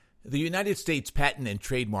The United States Patent and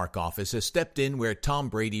Trademark Office has stepped in where Tom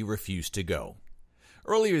Brady refused to go.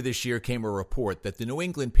 Earlier this year came a report that the New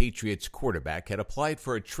England Patriots quarterback had applied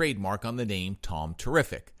for a trademark on the name Tom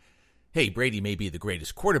Terrific. Hey, Brady may be the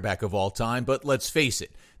greatest quarterback of all time, but let's face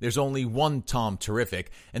it, there's only one Tom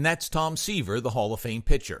Terrific, and that's Tom Seaver, the Hall of Fame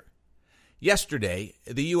pitcher. Yesterday,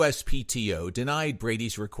 the USPTO denied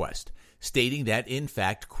Brady's request, stating that, in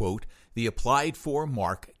fact, quote, the applied for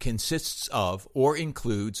mark consists of or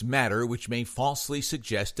includes matter which may falsely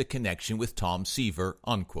suggest a connection with Tom Seaver,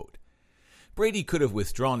 unquote. Brady could have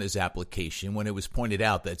withdrawn his application when it was pointed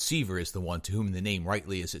out that Seaver is the one to whom the name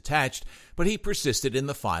rightly is attached, but he persisted in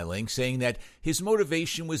the filing, saying that his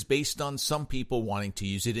motivation was based on some people wanting to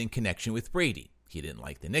use it in connection with Brady. He didn't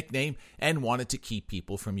like the nickname and wanted to keep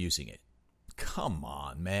people from using it. Come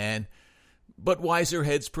on, man. But wiser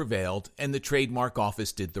heads prevailed, and the Trademark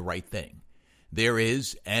Office did the right thing. There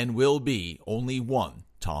is, and will be, only one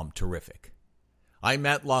Tom Terrific. I'm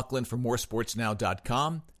Matt Loughlin from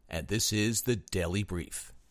moresportsnow.com, and this is the Daily Brief.